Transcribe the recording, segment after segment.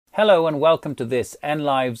Hello and welcome to this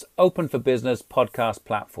NLive's Open for Business podcast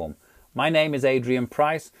platform. My name is Adrian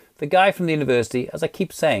Price, the guy from the university, as I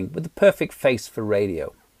keep saying, with the perfect face for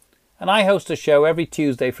radio. And I host a show every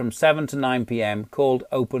Tuesday from 7 to 9 p.m. called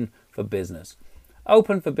Open for Business.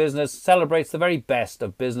 Open for Business celebrates the very best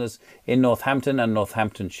of business in Northampton and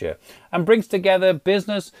Northamptonshire and brings together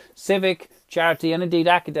business, civic, charity and indeed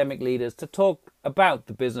academic leaders to talk about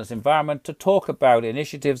the business environment, to talk about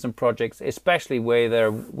initiatives and projects, especially where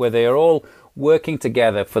they are all working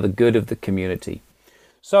together for the good of the community.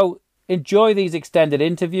 So enjoy these extended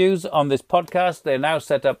interviews on this podcast. They're now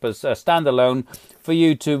set up as a standalone for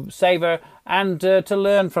you to savour and to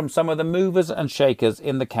learn from some of the movers and shakers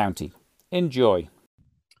in the county. Enjoy.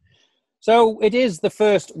 So it is the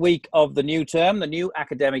first week of the new term, the new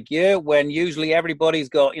academic year, when usually everybody's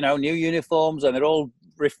got, new uniforms and they're all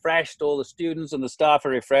refreshed, all the students and the staff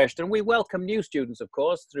are refreshed. And we welcome new students, of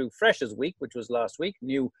course, through Freshers Week, which was last week,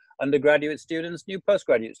 new undergraduate students, new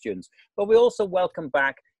postgraduate students. But we also welcome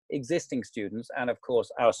back existing students and, of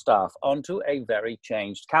course, our staff onto a very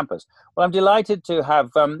changed campus. Well, I'm delighted to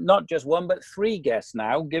have not just one, but three guests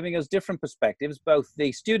now giving us different perspectives, both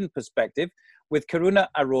the student perspective with Karuna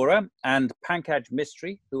Arora and Pankaj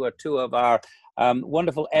Mistry, who are two of our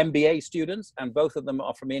wonderful MBA students, and both of them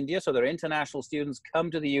are from India, so they're international students,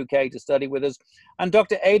 come to the UK to study with us, and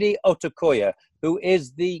Dr. Adi Otokoya, who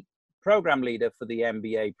is the program leader for the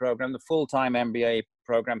MBA program, the full-time MBA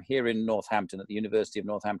program here in Northampton at the University of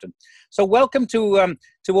Northampton. So welcome to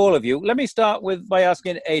all of you. Let me start by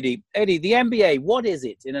asking Adi. Adi, the MBA, what is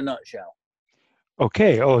it in a nutshell?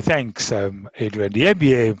 Okay. Oh, thanks, Adrian. The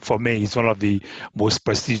MBA for me is one of the most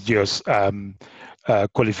prestigious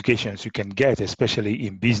qualifications you can get, especially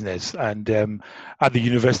in business. And at the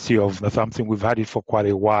University of Northampton, we've had it for quite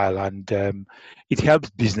a while, and it helps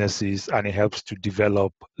businesses and it helps to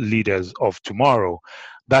develop leaders of tomorrow.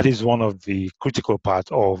 That is one of the critical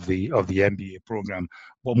parts of the MBA program.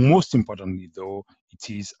 But most importantly, though,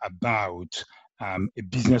 it is about a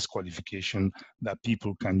business qualification that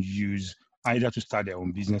people can use either to start their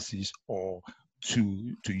own businesses or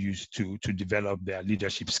to use to develop their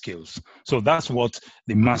leadership skills. So that's what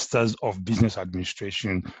the Masters of Business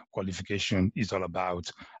Administration qualification is all about.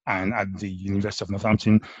 And at the University of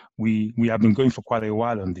Northampton, we have been going for quite a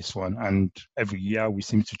while on this one, and every year we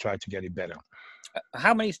seem to try to get it better.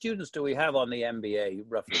 How many students do we have on the MBA,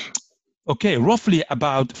 roughly? Okay, roughly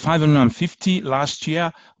about 550 last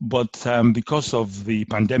year, but because of the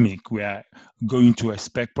pandemic, we are going to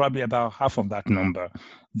expect probably about half of that number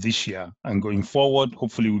this year. And going forward,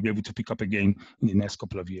 hopefully we'll be able to pick up again in the next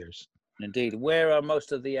couple of years. Indeed. Where are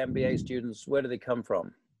most of the MBA students? Where do they come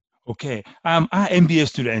from? Okay, our MBA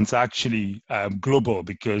students are actually global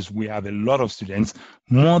because we have a lot of students.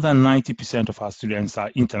 More than 90% of our students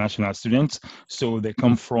are international students. So they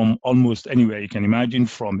come from almost anywhere you can imagine,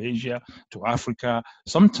 from Asia to Africa,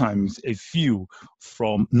 sometimes a few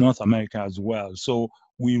from North America as well. So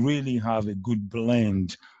we really have a good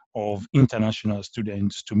blend of international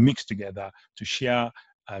students to mix together to share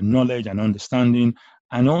knowledge and understanding,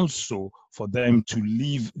 and also for them to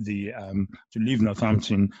leave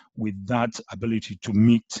Northampton with that ability to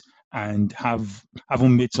meet and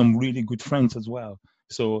having made some really good friends as well.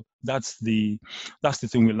 So that's the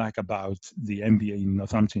thing we like about the MBA in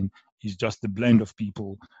Northampton, is just the blend of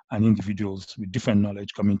people and individuals with different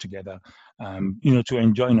knowledge coming together, to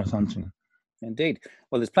enjoy Northampton. Indeed.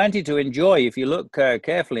 Well, there's plenty to enjoy if you look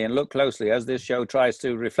carefully and look closely, as this show tries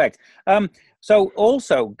to reflect. So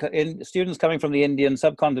also, in students coming from the Indian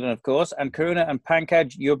subcontinent, of course, and Karuna and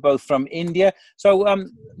Pankaj, you're both from India. So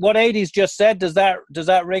what Adi's just said, does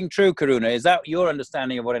that ring true, Karuna? Is that your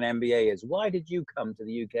understanding of what an MBA is? Why did you come to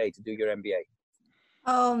the UK to do your MBA?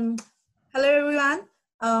 Hello, everyone.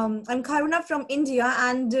 I'm Karuna from India,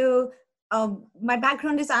 and my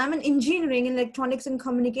background is I'm an engineering in electronics and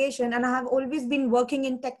communication, and I have always been working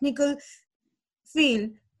in technical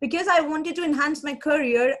field. Because I wanted to enhance my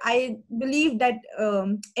career, I believe that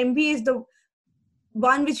MBA is the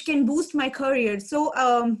one which can boost my career. So,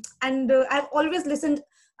 I've always listened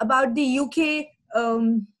about the UK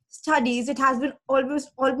studies. It has been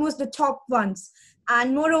almost the top ones.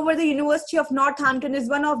 And moreover, the University of Northampton is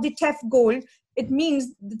one of the TEF Gold. It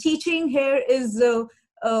means the teaching here is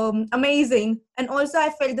amazing. And also I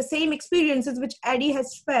felt the same experiences which Adi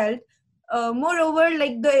has felt. Moreover,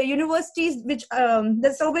 like the universities,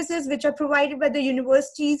 the services which are provided by the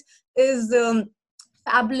universities is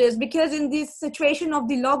fabulous, because in this situation of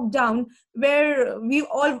the lockdown, where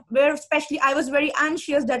especially I was very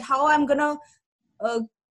anxious that how I'm gonna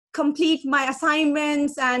complete my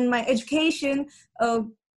assignments and my education.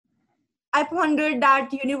 I pondered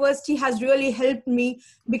that university has really helped me,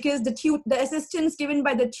 because the assistance given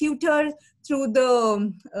by the tutor through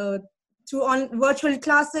through on virtual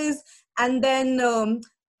classes, and then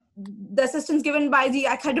the assistance given by the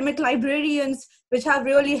academic librarians, which have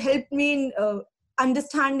really helped me in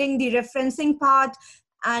understanding the referencing part.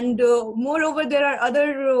 And moreover, there are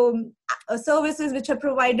other services which are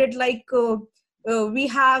provided, like we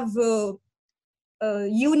have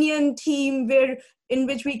union team where in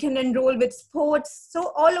which we can enroll with sports.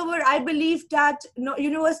 So all over, I believe that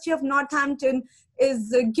University of Northampton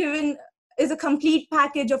is a complete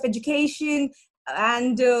package of education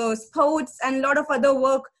and sports and a lot of other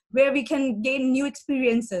work where we can gain new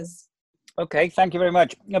experiences. Okay, thank you very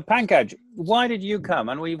much. Pankaj, why did you come?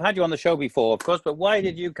 And we've had you on the show before, of course, but why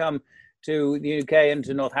did you come to the UK and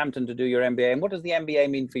to Northampton to do your MBA? And what does the MBA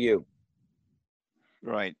mean for you?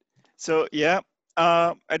 Right. So yeah,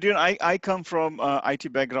 Adrian, I come from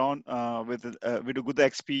IT background with a good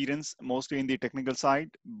experience, mostly in the technical side.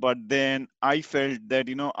 But then I felt that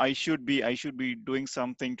I should be doing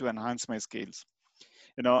something to enhance my skills.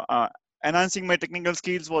 Enhancing my technical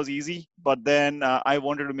skills was easy, but then I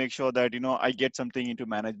wanted to make sure that I get something into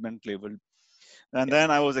management level. And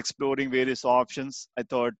then I was exploring various options. I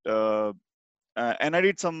thought, and I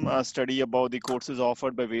did some study about the courses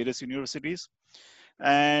offered by various universities.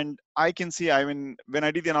 And I can see, I mean, when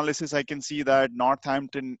I did the analysis, I can see that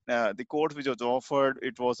Northampton, the course which was offered,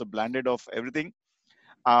 it was a blended of everything.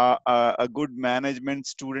 A good management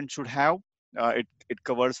student should have. It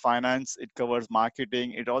covers finance, it covers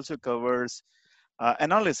marketing, it also covers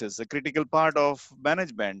analysis, a critical part of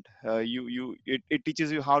management. It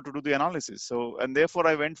teaches you how to do the analysis. So, and therefore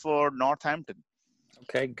I went for Northampton.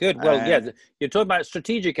 Okay, good. Well, yeah, you're talking about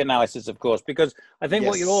strategic analysis, of course, because I think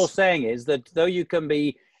what you're all saying is that though you can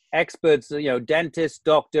be experts, dentist,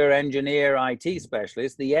 doctor, engineer, IT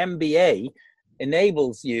specialist, the MBA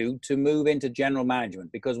enables you to move into general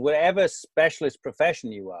management, because whatever specialist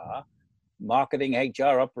profession you are, marketing,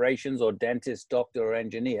 HR, operations, or dentist, doctor, or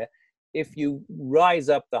engineer, if you rise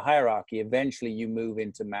up the hierarchy, eventually you move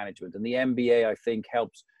into management. And the MBA, I think,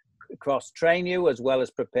 helps cross-train you as well as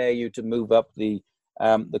prepare you to move up the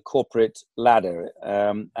corporate ladder.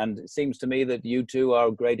 And it seems to me that you two are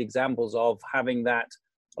great examples of having that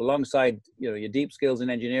alongside your deep skills in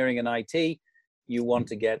engineering and IT. You want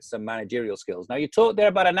to get some managerial skills. Now, you talked there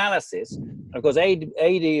about analysis. Of course,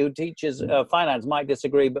 Adi, who teaches finance, might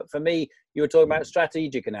disagree, but for me, you were talking about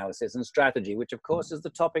strategic analysis and strategy, which of course is the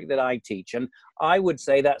topic that I teach. And I would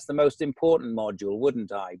say that's the most important module,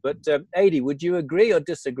 wouldn't I? But Adi, would you agree or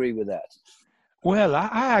disagree with that? Well, I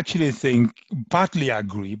actually think partly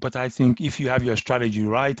agree, but I think if you have your strategy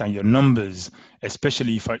right and your numbers,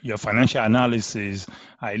 especially if your financial analysis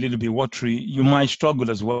are a little bit watery, you might struggle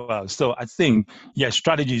as well. So I think, yes,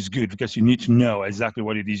 strategy is good because you need to know exactly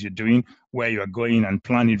what it is you're doing, where you're going, and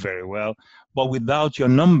plan it very well. But without your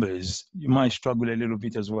numbers, you might struggle a little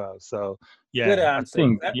bit as well. So, yeah, good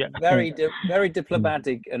answer. I think, Very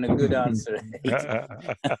diplomatic and a good answer.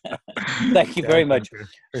 Thank you very much.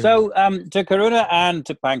 So to Karuna and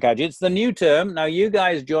to Pankaj, it's the new term. Now, you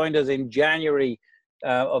guys joined us in January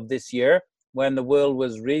of this year when the world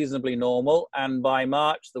was reasonably normal. And by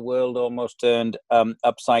March, the world almost turned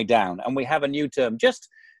upside down. And we have a new term. Just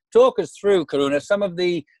talk us through, Karuna, some of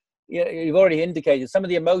the, you've already indicated some of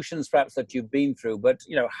the emotions perhaps that you've been through, but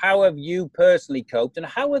how have you personally coped, and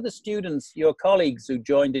how are the students, your colleagues who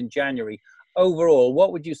joined in January, overall?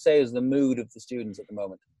 What would you say is the mood of the students at the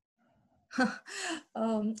moment?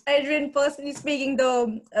 Adrian, personally speaking,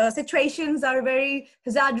 the situations are very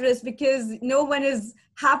hazardous because no one is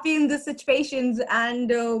happy in the situations.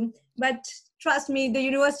 And but trust me, the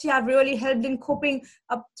university have really helped in coping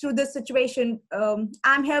up through this situation.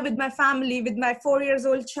 I'm here with my family, with my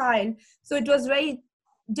 4-year-old child, so it was very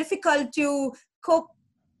difficult to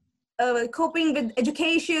coping with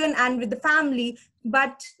education and with the family.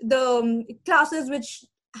 But the classes which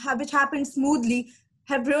happened smoothly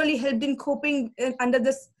have really helped in coping under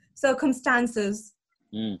the circumstances.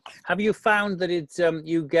 Have you found that it's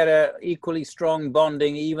you get a equally strong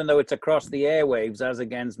bonding, even though it's across the airwaves, as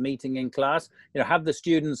against meeting in class? Have the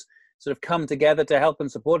students sort of come together to help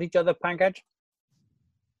and support each other, Pankaj?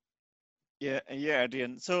 Yeah,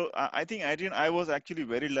 Adrian. So I think, Adrian, I was actually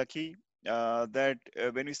very lucky that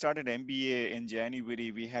when we started MBA in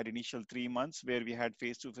January, we had initial 3 months where we had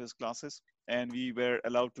face-to-face classes, and we were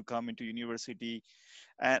allowed to come into university,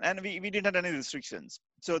 and we didn't have any restrictions.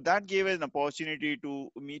 So that gave us an opportunity to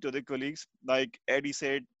meet other colleagues. Like Eddie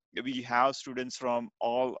said, we have students from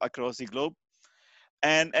all across the globe.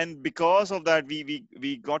 And because of that,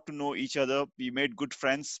 we got to know each other, we made good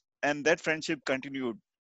friends, and that friendship continued.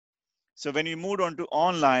 So when we moved on to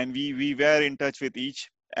online, we were in touch with each,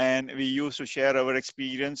 and we used to share our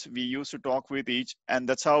experience. We used to talk with each, and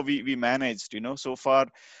that's how we managed. So far,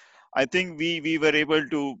 I think we were able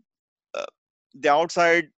to. Uh, the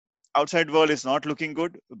outside world is not looking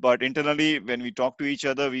good, but internally, when we talk to each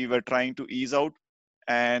other, we were trying to ease out,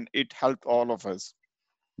 and it helped all of us.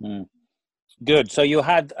 Mm. Good. So you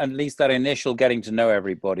had at least that initial getting to know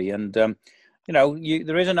everybody, and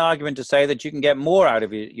there is an argument to say that you can get more out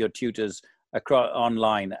of your tutors across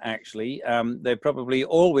online. Actually, they're probably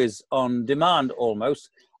always on demand almost.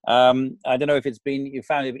 I don't know if you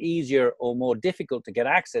found it easier or more difficult to get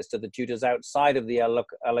access to the tutors outside of the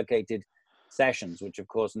allocated sessions, which of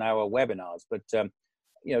course now are webinars. But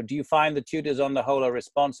do you find the tutors on the whole are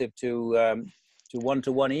responsive to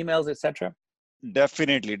one-to-one emails, etc.?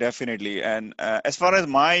 Definitely. And as far as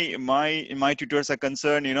my tutors are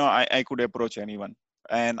concerned, I could approach anyone,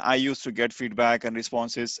 and I used to get feedback and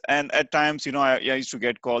responses. And at times, I used to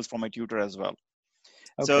get calls from my tutor as well.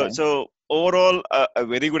 Okay. So overall, a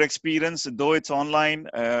very good experience. Though it's online,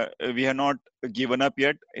 we have not given up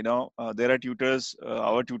yet. There are tutors.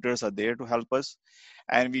 Our tutors are there to help us,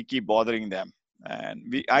 and we keep bothering them.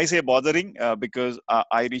 And I say bothering because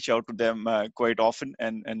I reach out to them quite often,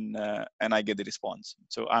 and I get the response.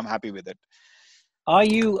 So I'm happy with it. Are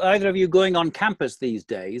you either of you going on campus these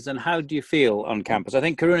days, and how do you feel on campus? I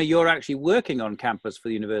think Karuna, you're actually working on campus for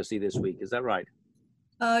the university this week. Is that right?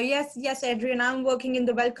 Yes, Adrian. I'm working in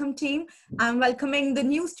the welcome team. I'm welcoming the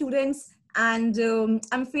new students, and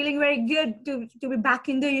I'm feeling very good to be back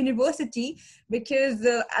in the university because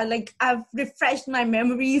I've refreshed my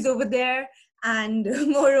memories over there. And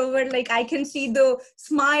moreover, I can see the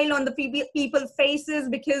smile on the people faces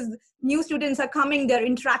because new students are coming, they're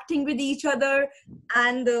interacting with each other.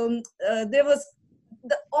 And there was,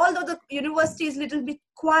 although the university is a little bit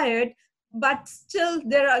quiet, but still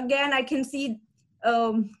there again, I can see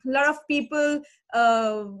a lot of people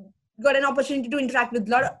got an opportunity to interact with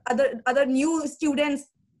a lot of other new students.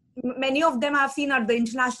 Many of them I've seen are the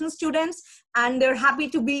international students, and they're happy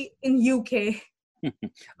to be in UK.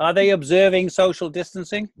 Are they observing social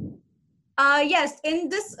distancing? Yes, in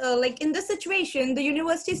this situation, the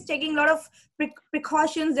university is taking a lot of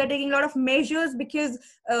precautions. They're taking a lot of measures because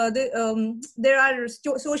there are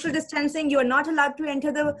social distancing. You are not allowed to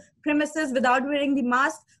enter the premises without wearing the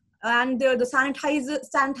mask, and the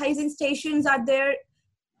sanitizing stations are there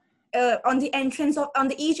on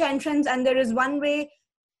the each entrance, and there is one way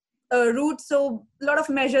route. So a lot of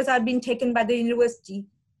measures are being taken by the university.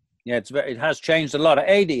 Yeah, it has changed a lot.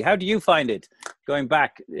 AD, how do you find it going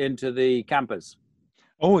back into the campus?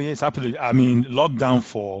 Oh, yes, absolutely. I mean, lockdown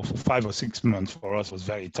for 5 or 6 months for us was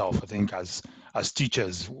very tough. I think as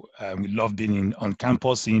teachers, we love being on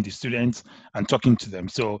campus, seeing the students and talking to them.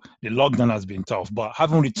 So the lockdown has been tough, but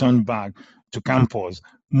having returned back to campus,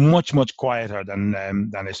 much quieter than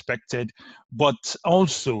expected. But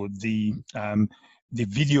also the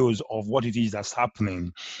videos of what it is that's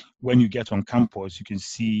happening when you get on campus. You can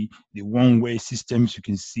see the one-way systems, you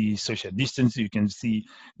can see social distancing, you can see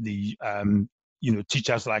the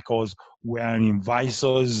teachers like us wearing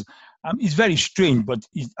visors. It's very strange, but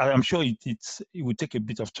I'm sure it will take a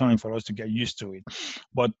bit of time for us to get used to it.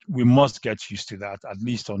 But we must get used to that, at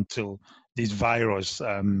least until this virus,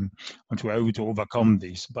 until we're able to overcome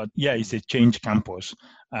this. But yeah, it's a change campus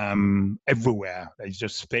everywhere. There's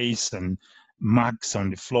just space and marks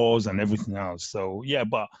on the floors and everything else. So yeah,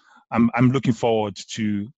 but I'm looking forward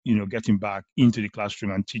to getting back into the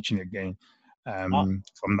classroom and teaching again from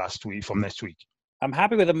next week. I'm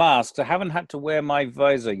happy with the masks. I haven't had to wear my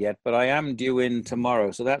visor yet, but I am due in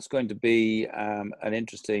tomorrow, so that's going to be an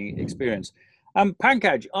interesting experience.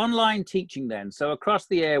 Pankaj, online teaching then. So across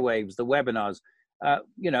the airwaves, the webinars,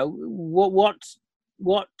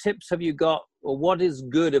 what tips have you got, or what is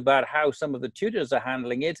good about how some of the tutors are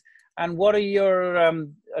handling it? And what are your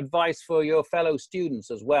advice for your fellow students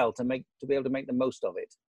as well to be able to make the most of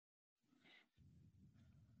it?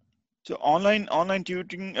 So online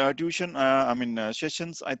tutoring, tuition,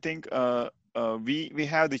 sessions. I think we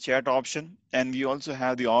have the chat option, and we also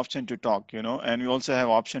have the option to talk. And we also have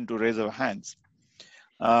option to raise our hands.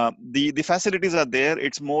 The facilities are there.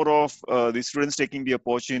 It's more of the students taking the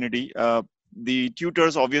opportunity. The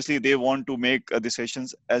tutors, obviously, they want to make the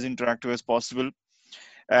sessions as interactive as possible.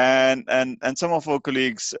 And some of our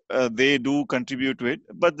colleagues, they do contribute to it,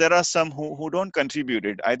 but there are some who don't contribute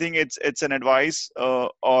it. I think it's an advice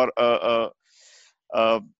or a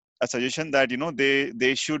suggestion that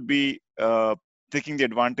they should be taking the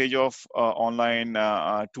advantage of online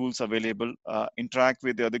tools available, interact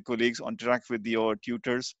with the other colleagues, interact with your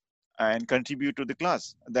tutors, and contribute to the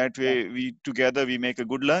class. That way, we together make a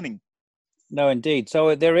good learning. No, indeed.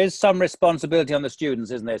 So there is some responsibility on the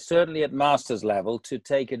students, isn't there? Certainly at master's level to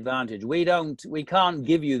take advantage. We can't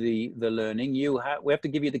give you the learning. We have to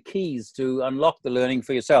give you the keys to unlock the learning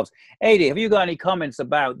for yourselves. Adi, have you got any comments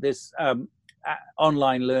about this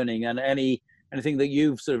online learning and anything that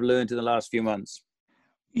you've sort of learned in the last few months?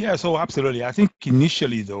 Yeah, so absolutely. I think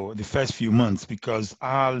initially, though, the first few months, because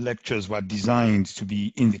our lectures were designed to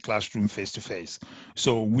be in the classroom face to face,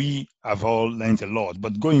 so we have all learned a lot.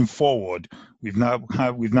 But going forward, we've now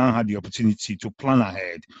had the opportunity to plan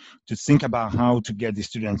ahead, to think about how to get the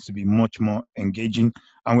students to be much more engaging,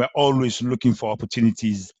 and we're always looking for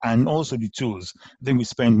opportunities and also the tools. I think we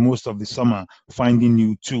spend most of the summer finding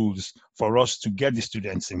new tools for us to get the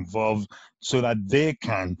students involved so that they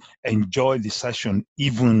can enjoy the session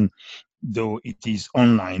even though it is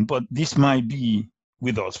online. But this might be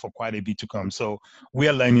with us for quite a bit to come. So we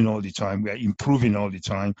are learning all the time. We are improving all the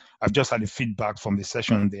time. I've just had a feedback from the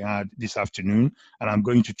session they had this afternoon, and I'm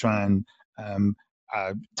going to try and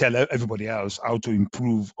tell everybody else how to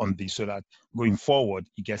improve on this so that going forward,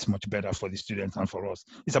 it gets much better for the students and for us.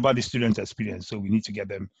 It's about the student experience, so we need to get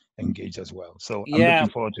them engaged as well. So I'm looking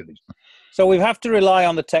forward to this. So we have to rely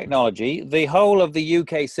on the technology. The whole of the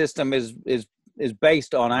UK system is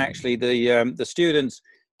based on actually the students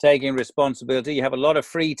taking responsibility. You have a lot of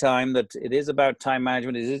free time. That it is about time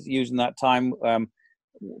management. It is using that time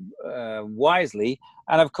wisely,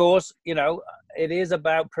 and of course, it is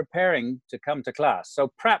about preparing to come to class.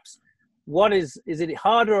 So perhaps, is it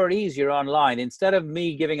harder or easier online? Instead of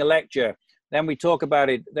me giving a lecture, then we talk about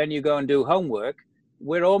it, then you go and do homework.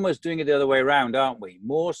 We're almost doing it the other way around, aren't we?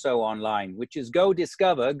 More so online, which is go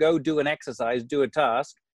discover, go do an exercise, do a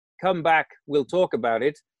task, come back, we'll talk about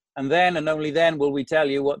it, and then and only then will we tell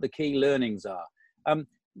you what the key learnings are.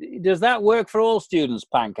 Does that work for all students,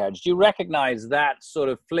 Pankaj? Do you recognize that sort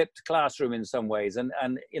of flipped classroom in some ways? And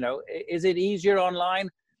is it easier online?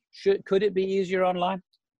 Could it be easier online?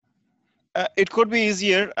 It could be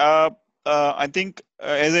easier. I think,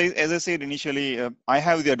 as I said initially, I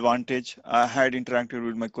have the advantage. I had interacted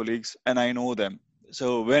with my colleagues, and I know them.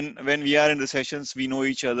 So when we are in the sessions, we know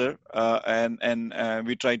each other, and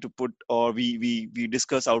we try to we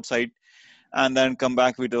discuss outside, and then come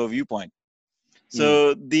back with a viewpoint.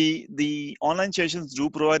 So the online sessions do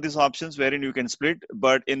provide these options wherein you can split,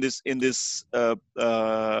 but in the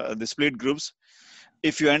split groups,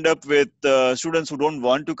 if you end up with students who don't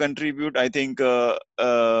want to contribute, I think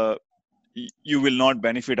you will not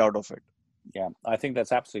benefit out of it. Yeah, I think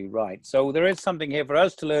that's absolutely right. So there is something here for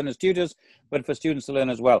us to learn as tutors, but for students to learn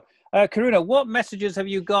as well. Karuna, what messages have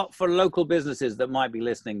you got for local businesses that might be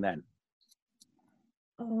listening then?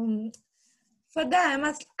 For them,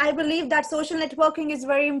 I believe that social networking is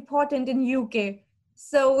very important in UK.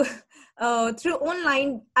 So through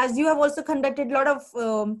online, as you have also conducted a lot of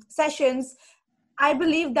sessions, I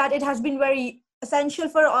believe that it has been very essential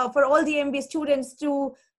for all the MBA students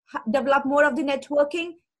to develop more of the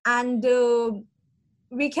networking, and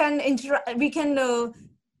we can interact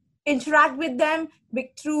with them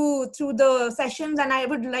through the sessions. And I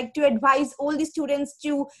would like to advise all the students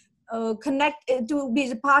to connect, to be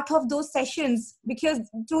a part of those sessions, because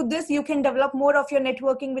through this you can develop more of your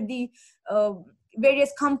networking with the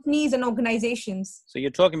various companies and organizations. So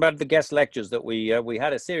you're talking about the guest lectures that we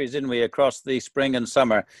had a series, didn't we, across the spring and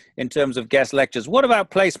summer in terms of guest lectures. What about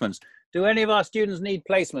placements? Do any of our students need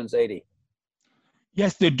placements, Adi?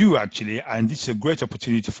 Yes, they do actually, and this is a great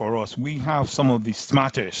opportunity for us. We have some of the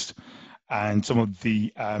smartest and some of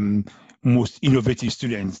the most innovative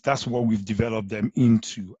students. That's what we've developed them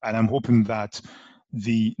into, and I'm hoping that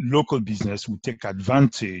the local business will take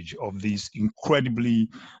advantage of these incredibly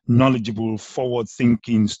knowledgeable,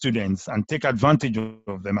 forward-thinking students and take advantage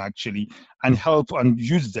of them actually, and help and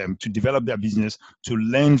use them to develop their business, to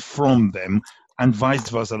learn from them, and vice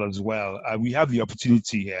versa as well. We have the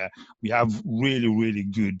opportunity here. We have really, really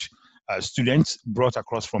good students brought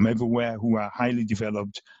across from everywhere who are highly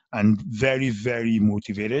developed and very, very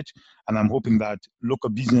motivated. And I'm hoping that local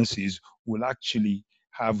businesses will actually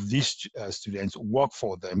have these students work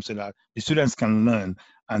for them so that the students can learn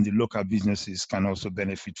and the local businesses can also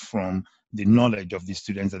benefit from the knowledge of the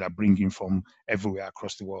students that are bringing from everywhere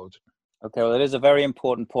across the world. Okay, well, it is a very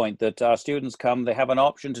important point that our students come, they have an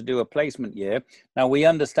option to do a placement year. Now, we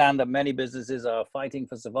understand that many businesses are fighting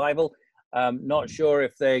for survival. Not sure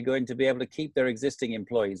if they're going to be able to keep their existing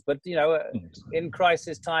employees. But, in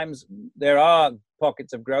crisis times, there are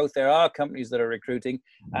pockets of growth. There are companies that are recruiting.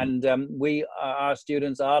 And our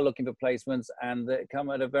students are looking for placements, and they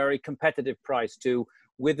come at a very competitive price too,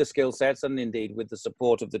 with the skill sets and indeed with the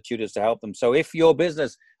support of the tutors to help them. So if your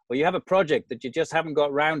business or you have a project that you just haven't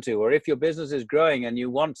got round to, or if your business is growing and you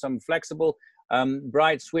want some flexible,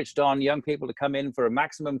 bright, switched on young people to come in for a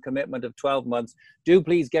maximum commitment of 12 months, do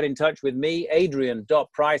please get in touch with me,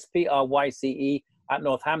 Adrian.Price, Pryce, at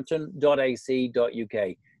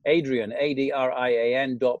northampton.ac.uk. Adrian,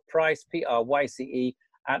 Adrian.Price, Pryce,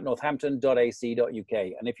 at northampton.ac.uk.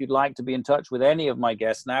 And if you'd like to be in touch with any of my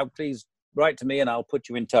guests now, please write to me and I'll put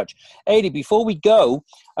you in touch. Adi, before we go,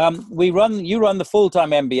 you run the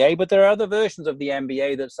full-time MBA, but there are other versions of the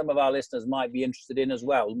MBA that some of our listeners might be interested in as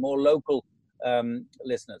well, more local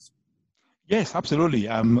listeners. Yes, absolutely.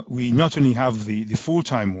 We not only have the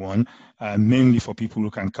full-time one, mainly for people who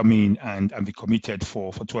can come in and be committed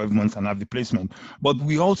for 12 months and have the placement, but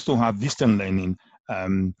we also have distant learning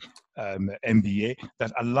MBA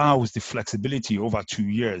that allows the flexibility over 2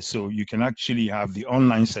 years. So you can actually have the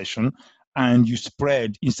online session and you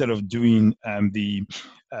spread, instead of doing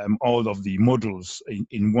all of the modules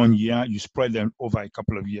in 1 year, you spread them over a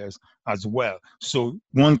couple of years as well. So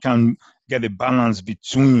one can get a balance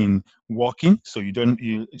between working, so you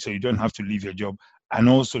don't have to leave your job, and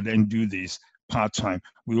also then do this part-time.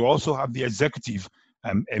 We also have the executive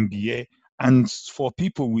MBA, and for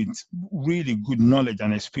people with really good knowledge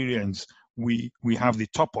and experience, we have the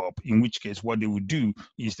top up, in which case what they would do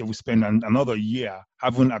is they would spend another year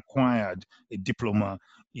having acquired a diploma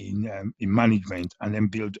in management and then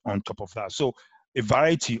build on top of that. So a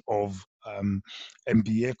variety of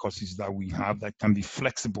MBA courses that we have that can be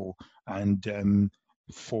flexible and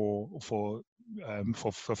for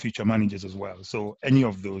future managers as well. So any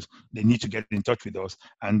of those, they need to get in touch with us,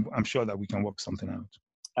 and I'm sure that we can work something out.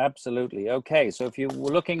 Absolutely. Okay. So if you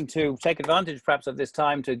were looking to take advantage perhaps of this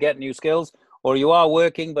time to get new skills, or you are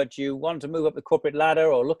working, but you want to move up the corporate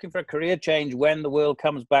ladder, or looking for a career change when the world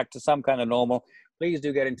comes back to some kind of normal, please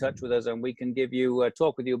do get in touch with us and we can give you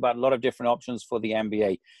talk with you about a lot of different options for the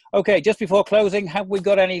MBA. Okay. Just before closing, have we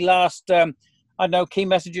got any last, key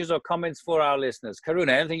messages or comments for our listeners?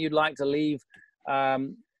 Karuna, anything you'd like to leave our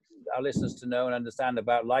listeners to know and understand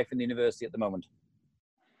about life in the university at the moment?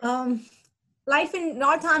 Life in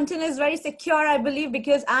Northampton is very secure, I believe,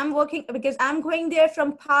 because I'm going there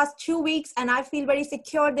from past 2 weeks and I feel very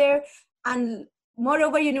secure there. And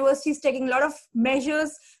moreover, university is taking a lot of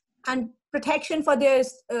measures and protection for their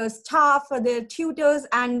staff, for their tutors,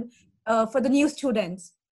 and for the new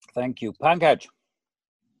students. Thank you. Pankaj.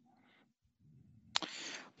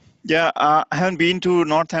 Yeah, I haven't been to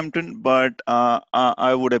Northampton, but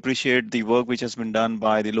I would appreciate the work which has been done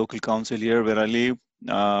by the local council here where I live.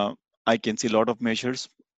 I can see a lot of measures.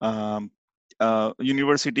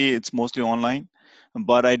 University, it's mostly online,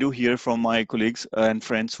 but I do hear from my colleagues and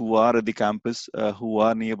friends who are at the campus, who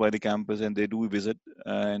are nearby the campus, and they do visit,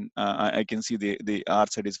 and I can see they are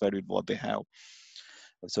satisfied with what they have.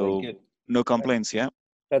 So no complaints, yeah.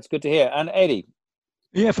 That's good to hear. And Eddie?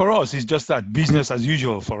 Yeah, for us, it's just that business as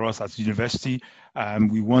usual for us at university.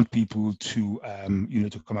 We want people to,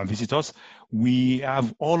 to come and visit us. We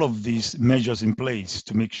have all of these measures in place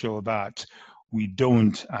to make sure that we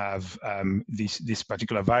don't have this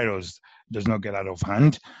particular virus does not get out of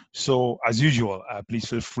hand. So as usual, please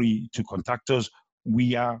feel free to contact us.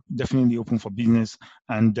 We are definitely open for business,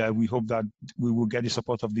 and we hope that we will get the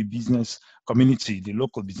support of the business community, the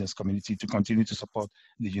local business community, to continue to support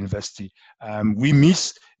the university. We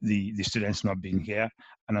miss the students not being here,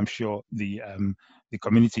 and I'm sure the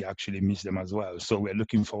community actually miss them as well. So we're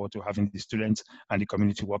looking forward to having the students and the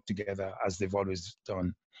community work together as they've always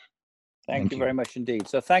done. Thank you very much indeed.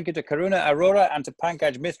 So thank you to Karuna Arora and to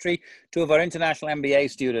Pankaj Mistry, two of our international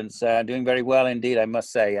MBA students, doing very well indeed, I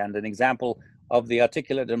must say, and an example of the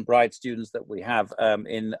articulate and bright students that we have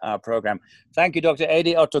in our program. Thank you, Dr.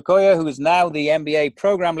 Adi Otokoya, who is now the MBA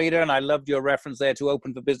program leader. And I loved your reference there to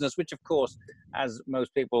Open for Business, which of course, as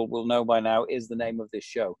most people will know by now, is the name of this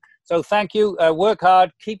show. So thank you, work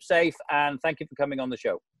hard, keep safe, and thank you for coming on the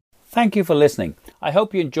show. Thank you for listening. I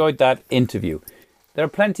hope you enjoyed that interview. There are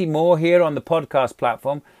plenty more here on the podcast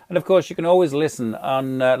platform. And of course, you can always listen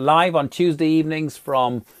on live on Tuesday evenings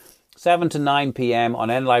from 7 to 9 p.m. on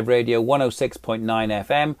NLive Radio 106.9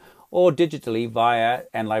 FM or digitally via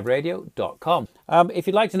nliveradio.com. If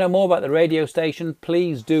you'd like to know more about the radio station,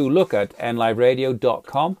 please do look at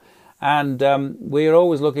nliveradio.com. And we're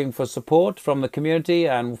always looking for support from the community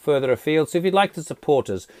and further afield. So if you'd like to support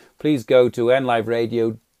us, please go to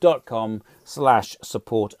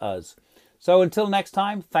nliveradio.com/support us. So until next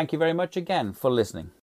time, thank you very much again for listening.